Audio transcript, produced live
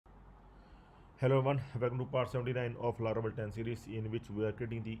Hello everyone, welcome to part 79 of Laravel 10 series, in which we are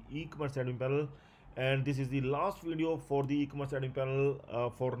creating the e-commerce admin panel, and this is the last video for the e-commerce admin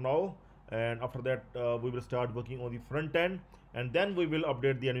panel for now. And after that we will start working on the front end, and then we will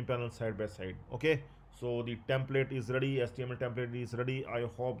update the admin panel side by side. Okay, so the template is ready, HTML template is ready. I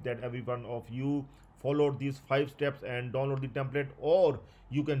hope that every one of you followed these 5 steps and download the template, or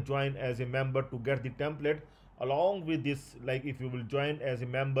you can join as a member to get the template along with this. Like, if you will join as a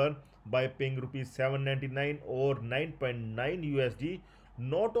member by paying rupees 7.99 or 9.9 USD,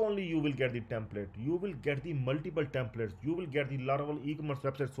 not only you will get the template, you will get the multiple templates, you will get the Laravel e-commerce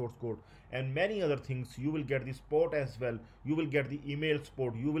website source code and many other things. You will get the support as well, you will get the email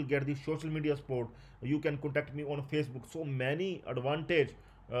support, you will get the social media support, you can contact me on Facebook. So many advantage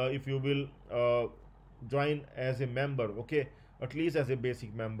if you will join as a member. Okay, at least as a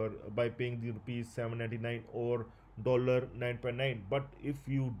basic member by paying the rupees 7.99 or $9.9. But if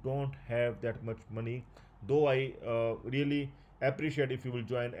you don't have that much money, though I really appreciate if you will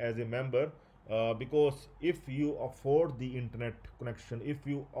join as a member, because if you afford the internet connection, if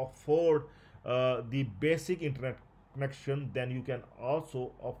you afford the basic internet connection, then you can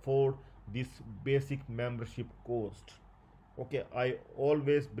also afford this basic membership cost. Okay, I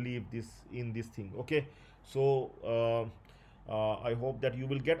always believe this in this thing. Okay, so I hope that you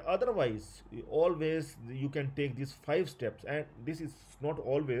will get. Otherwise, always you can take these 5 steps, and this is not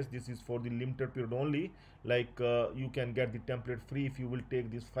always, this is for the limited period only. Like, you can get the template free if you will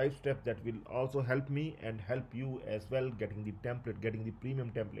take these 5 steps. That will also help me and help you as well, getting the template, getting the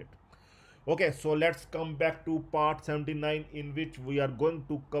premium template. Okay, so let's come back to part 79, in which we are going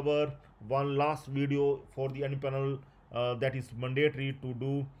to cover one last video for the admin panel that is mandatory to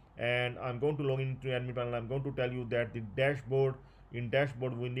do. And I'm going to log into admin panel. I'm going to tell you that the dashboard, in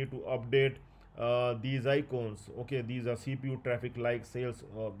dashboard we need to update these icons. Okay, these are CPU traffic, like sales,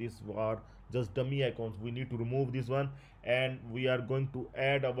 these are just dummy icons. We need to remove this one, and we are going to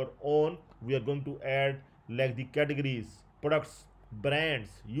add our own. We are going to add like the categories, products, brands,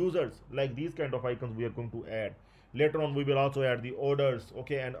 users, like these kind of icons we are going to add. Later on we will also add the orders,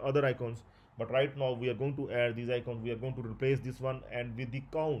 okay, and other icons. But right now we are going to add these icons. We are going to replace this one, and with the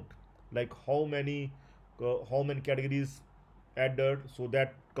count, like how many categories added, so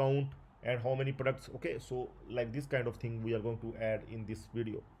that count, and how many products. Okay, so like this kind of thing we are going to add in this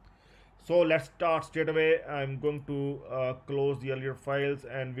video. So let's start straight away. I'm going to close the earlier files,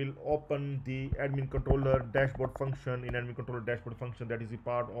 and we'll open the admin controller dashboard function. In admin controller dashboard function, that is a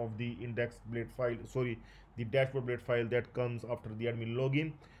part of the index blade file, sorry, the dashboard blade file that comes after the admin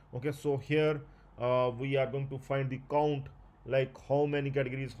login. Okay, so here we are going to find the count, like how many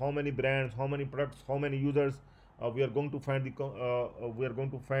categories, how many brands, how many products, how many users. We are going to find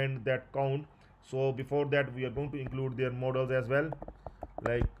that count. So before that, we are going to include their models as well,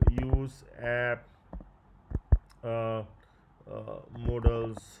 like use app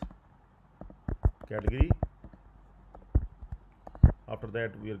models category. After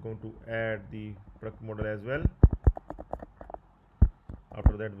that, we are going to add the product model as well.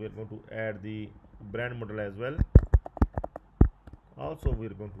 After that, we are going to add the brand model as well. Also, we are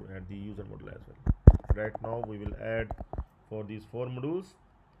going to add the user model as well. Right now we will add for these 4 modules,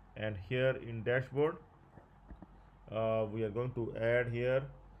 and here in dashboard we are going to add here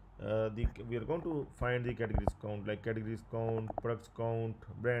we are going to find the categories count, like categories count, products count,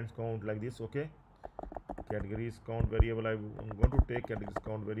 brands count, like this. Okay, categories count variable, I'm going to take categories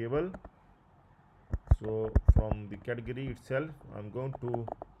count variable. So from the category itself, I'm going to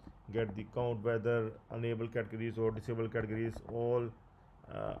get the count, whether enable categories or disable categories, all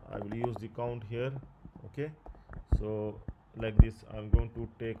I will use the count here. Okay, so like this, I'm going to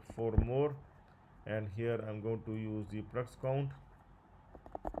take 4 more, and here I'm going to use the products count.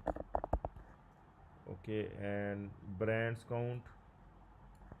 Okay, and brands count,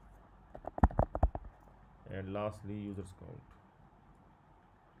 and lastly users count.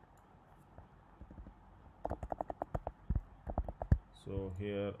 So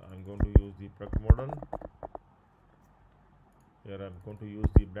here I'm going to use the product model, here I'm going to use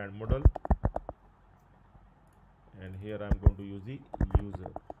the brand model, and here I'm going to use the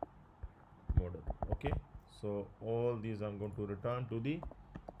user model. Okay, so all these I'm going to return to the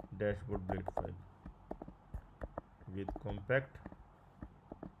dashboard blade file with compact.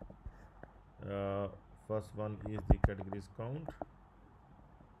 First one is the categories count,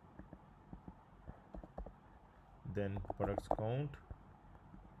 then products count,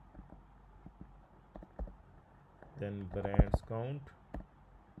 then brands count,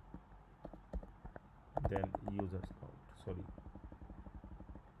 then users count. Sorry,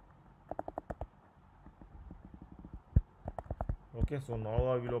 Okay, so now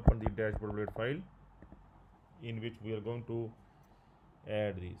I will open the dashboard.blade file in which we are going to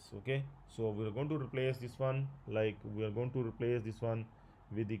add this. Okay, so we are going to replace this one, like we are going to replace this one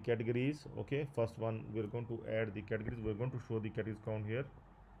with the categories. Okay, first one we are going to add the categories. We are going to show the categories count here,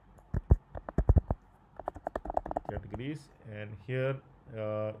 categories, and here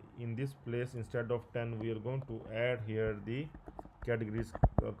in this place instead of 10 we are going to add here the categories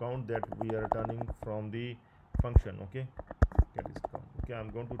count that we are returning from the function. Okay, categories count. Okay, I'm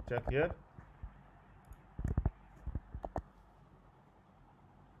going to check here.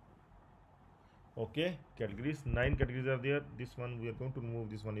 Okay, categories, 9 categories are there. This one we are going to remove.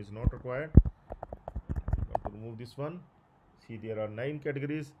 This one is not required. I'm going to remove this one. See, there are 9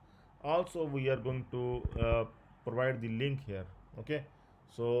 categories. Also we are going to provide the link here. Okay,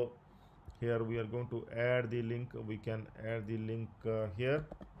 so here we are going to add the link. We can add the link here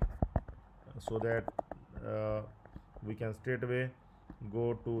so that we can straight away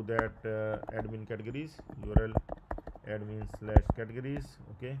go to that admin categories URL, admin/categories.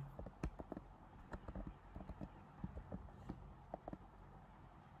 Okay,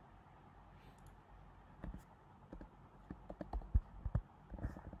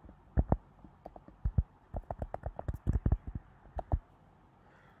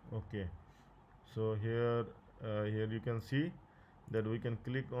 okay, so here you can see that we can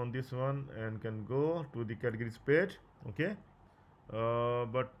click on this one and can go to the categories page. Okay,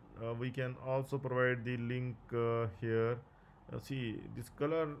 but we can also provide the link here. See, this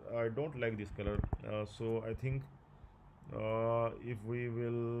color, I don't like this color, so I think if we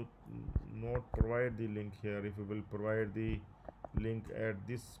will not provide the link here, if we will provide the link at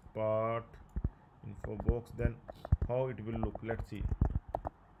this part info box, then how it will look, let's see.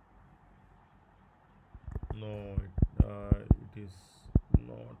 No, it is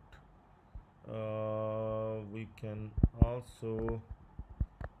not. We can also,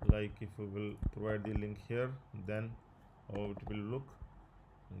 like, if we will provide the link here, then how it will look.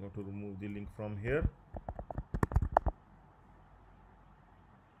 I'm going to remove the link from here.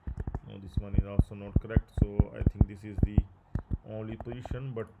 No, this one is also not correct, so I think this is the only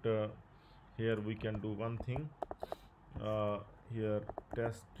position. But here we can do one thing. Here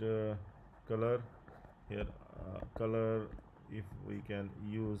test color, here color, if we can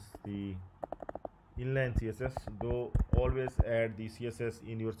use the inline CSS, though always add the CSS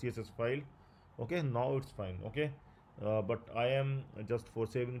in your CSS file. Okay, now it's fine. Okay, but I am just for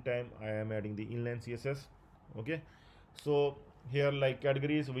saving time, I am adding the inline CSS. Okay, so here, like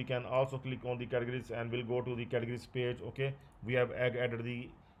categories, we can also click on the categories and we'll go to the categories page. Okay, we have added the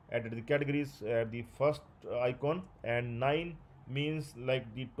categories at the first icon, and 9 means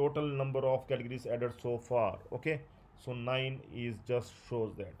like the total number of categories added so far. Okay, so 9 is just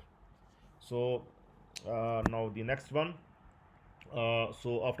shows that. So now the next one,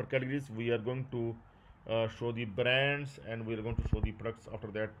 so after categories we are going to show the brands, and we are going to show the products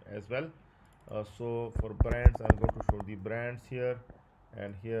after that as well. So for brands, I'm going to show the brands here,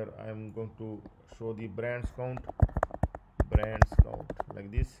 and here I'm going to show the brands count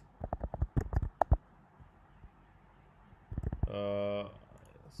like this.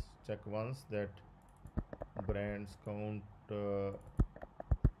 Check once that brands count,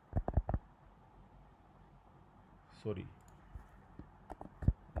 sorry,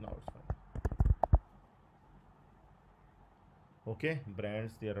 now it's fine. Okay,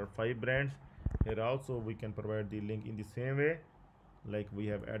 brands, there are 5 brands. Here also we can provide the link in the same way, like we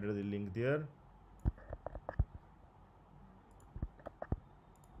have added the link there.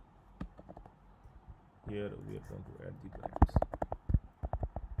 Here we are going to add the brands.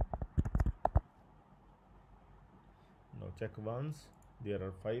 Now check once, there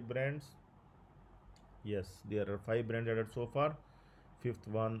are 5 brands. Yes, there are 5 brands added so far. 5th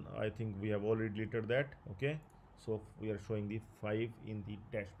one, I think we have already deleted that. Okay, so we are showing the 5 in the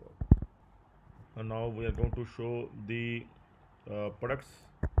dashboard. And now we are going to show the products.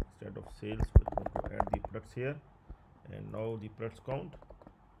 Instead of sales, we are going to add the products here, and now the products count.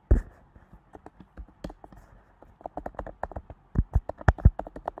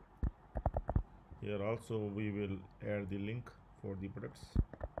 Here also we will add the link for the products.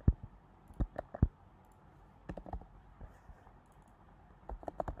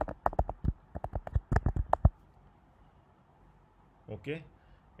 Okay,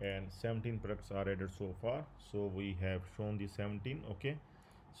 and 17 products are added so far, so we have shown the 17. Okay,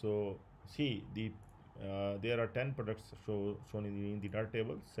 so see, the there are 10 products shown in the data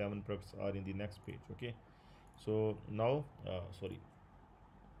table. 7 products are in the next page. Okay, so now sorry,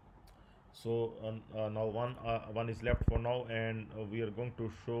 so now one is left for now, and we are going to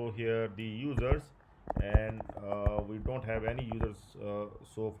show here the users. and we don't have any users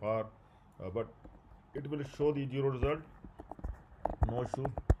so far, but it will show the zero result, no issue,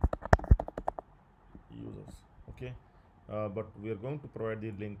 users. Okay, but we are going to provide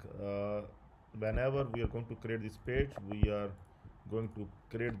the link. Whenever we are going to create this page, we are going to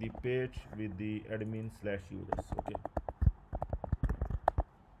create the page with the admin/users. Okay,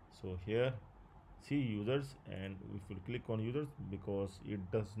 so here see users, and if we click on users, because it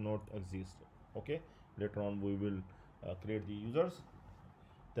does not exist. Okay, later on we will create the users,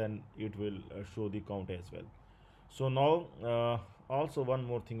 then it will show the count as well. So now also one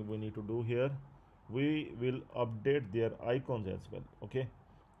more thing we need to do here, we will update their icons as well. Okay,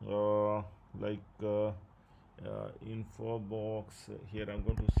 like info box. Here I'm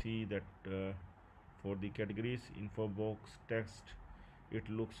going to see that for the categories info box text, it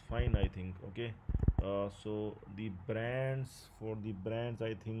looks fine, I think. Okay, so the brands, for the brands,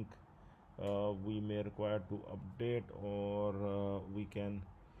 I think we may require to update, or we can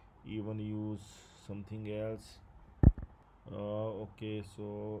even use something else. Okay,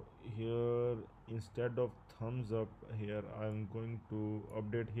 so here instead of thumbs up, here I'm going to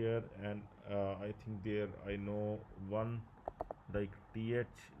update here, and I think there I know one, like th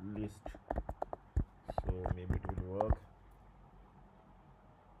list, so maybe it will work.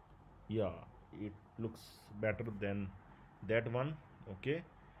 Yeah, it looks better than that one. Okay,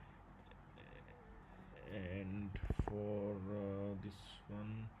 and for this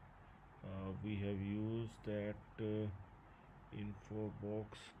one we have used that info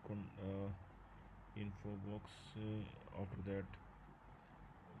box info box, after that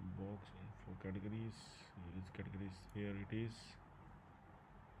box info categories, use categories, here it is.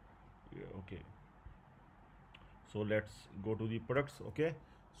 Yeah, okay, so let's go to the products. Okay,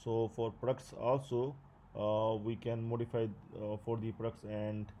 so for products also we can modify for the products,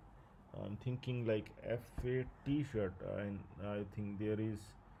 and I'm thinking like FA t-shirt, and I think there is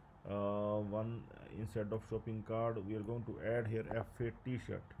one, instead of shopping cart we are going to add here FA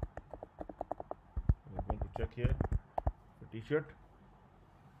t-shirt. We're going to check here the t-shirt.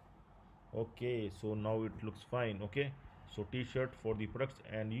 Okay, so now it looks fine. Okay, so t-shirt for the products,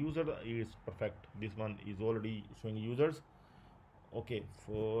 and user is perfect. This one is already showing users. Okay,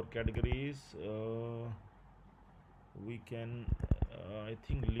 for categories we can I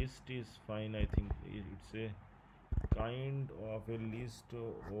think list is fine. I think it's a kind of a list,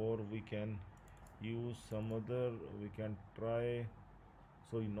 or we can use some other, we can try,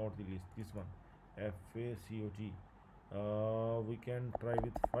 sorry, not the list, this one, FACOG. We can try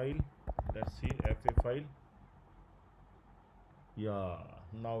with file. Let's see, FA file. Yeah,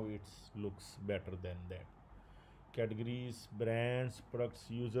 now it looks better than that. Categories, brands, products,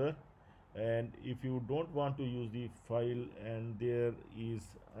 user. And if you don't want to use the file, and there is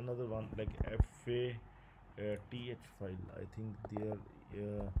another one like FA th file, I think there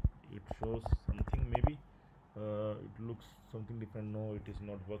it shows something, maybe it looks something different. No, it is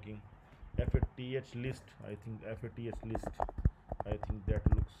not working. FATH list, I think FATH list, I think that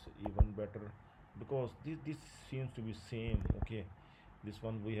looks even better, because this seems to be same. Okay, this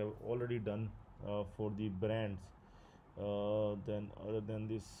one we have already done for the brands. Then other than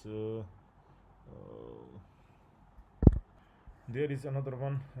this there is another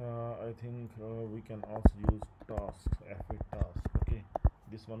one, I think we can also use task, FA task. Okay,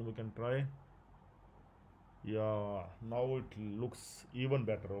 this one we can try. Yeah, now it looks even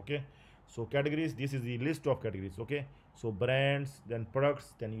better. Okay, so categories, this is the list of categories. Okay, so brands, then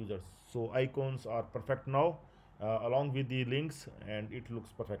products, then users. So icons are perfect now, along with the links, and it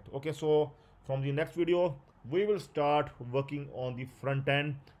looks perfect. Okay, so from the next video we will start working on the front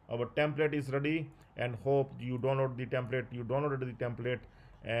end. Our template is ready, and hope you download the template,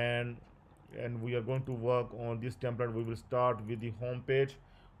 and we are going to work on this template. We will start with the home page.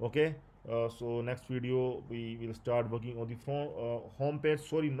 Okay, so next video we will start working on the home page,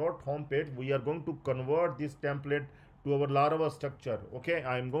 sorry, not home page. We are going to convert this template to our Laravel structure. Okay,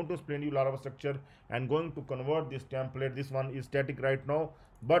 I am going to explain you Laravel structure and going to convert this template. This one is static right now,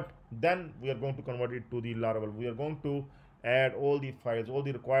 but then we are going to convert it to the Laravel. We are going to add all the files, all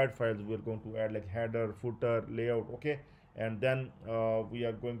the required files. We are going to add like header, footer, layout. Okay, and then we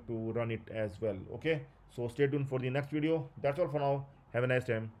are going to run it as well. Okay, so stay tuned for the next video. That's all for now. Have a nice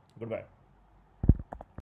time. Goodbye.